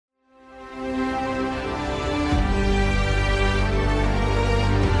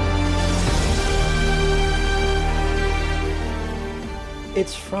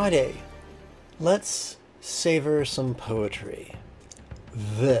It's Friday. Let's savor some poetry.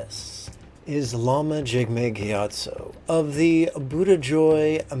 This is Lama Jigme Gyatso of the Buddha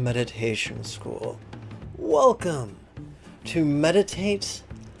Joy Meditation School. Welcome to Meditate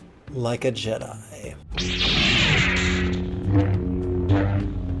Like a Jedi.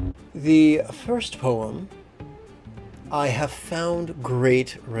 The first poem, I have found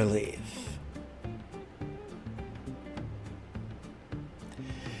great relief.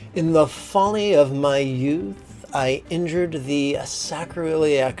 In the folly of my youth, I injured the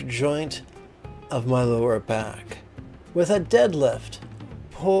sacroiliac joint of my lower back with a deadlift,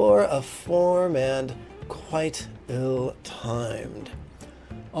 poor of form and quite ill-timed.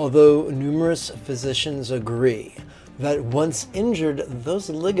 Although numerous physicians agree that once injured, those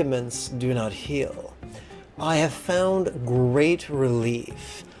ligaments do not heal, I have found great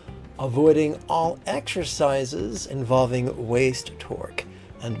relief avoiding all exercises involving waist torque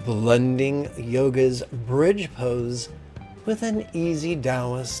and blending yoga's bridge pose with an easy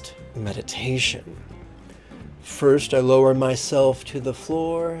Taoist meditation. First, I lower myself to the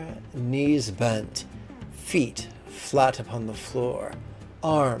floor, knees bent, feet flat upon the floor,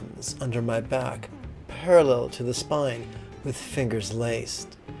 arms under my back, parallel to the spine with fingers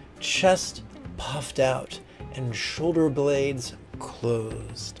laced, chest puffed out and shoulder blades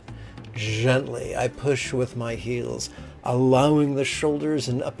closed. Gently, I push with my heels, allowing the shoulders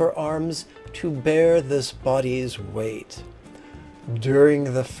and upper arms to bear this body's weight.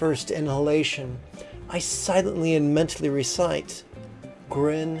 During the first inhalation, I silently and mentally recite,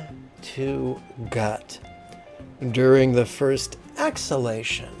 grin to gut. During the first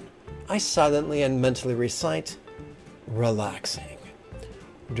exhalation, I silently and mentally recite, relaxing.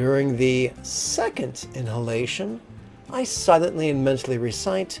 During the second inhalation, I silently and mentally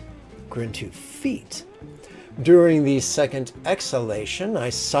recite, grin to feet. During the second exhalation, I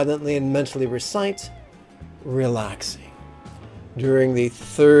silently and mentally recite, relaxing. During the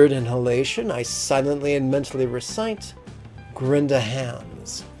third inhalation, I silently and mentally recite, grin to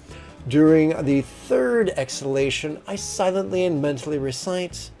hands. During the third exhalation, I silently and mentally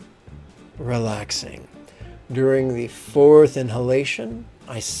recite, relaxing. During the fourth inhalation,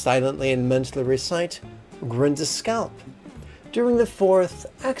 I silently and mentally recite, grin to scalp. During the fourth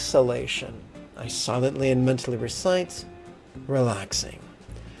exhalation, I silently and mentally recite, relaxing.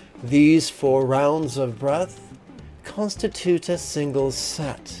 These 4 rounds of breath constitute a single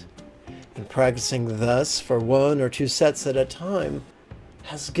set, and practicing thus for 1 or 2 sets at a time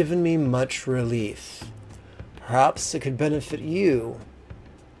has given me much relief. Perhaps it could benefit you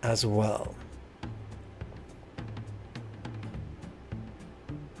as well.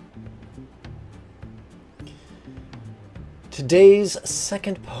 Today's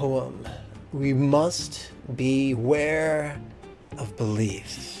second poem, we must beware of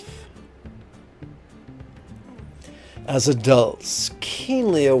belief. As adults,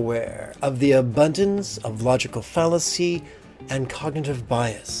 keenly aware of the abundance of logical fallacy and cognitive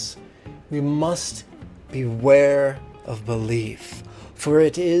bias, we must beware of belief, for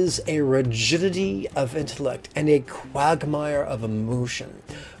it is a rigidity of intellect and a quagmire of emotion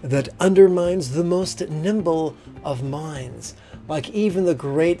that undermines the most nimble of minds, like even the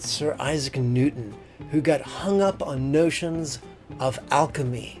great Sir Isaac Newton, who got hung up on notions of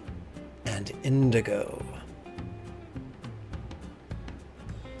alchemy and indigo.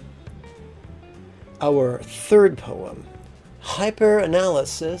 Our third poem,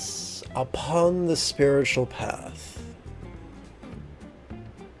 Hyperanalysis upon the Spiritual Path.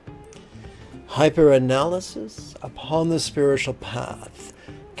 Hyperanalysis upon the spiritual path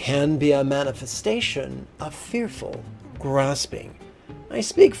can be a manifestation of fearful grasping. I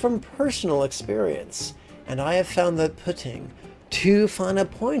speak from personal experience, and I have found that putting too fine a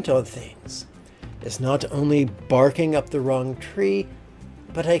point on things is not only barking up the wrong tree,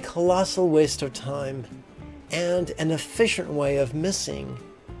 but a colossal waste of time and an efficient way of missing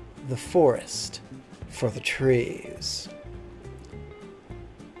the forest for the trees.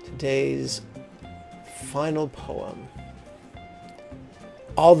 Today's final poem.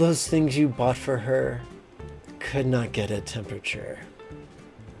 All those things you bought for her could not get a temperature.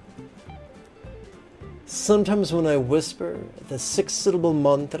 Sometimes when I whisper the 6-syllable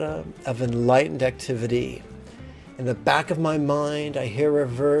mantra of enlightened activity, in the back of my mind I hear a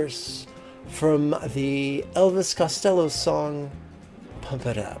verse from the Elvis Costello song, Pump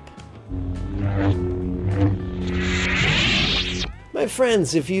It Up. My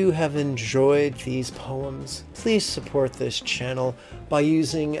friends, if you have enjoyed these poems, please support this channel by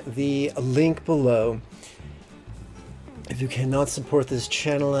using the link below. If you cannot support this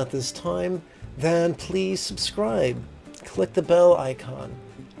channel at this time, then please subscribe. click the bell icon,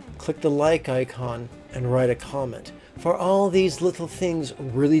 click the like icon, and write a comment. For all these little things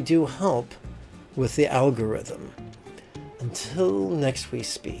really do help with the algorithm. Until next we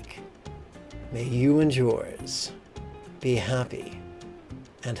speak, may you and yours be happy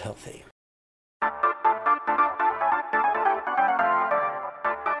and healthy.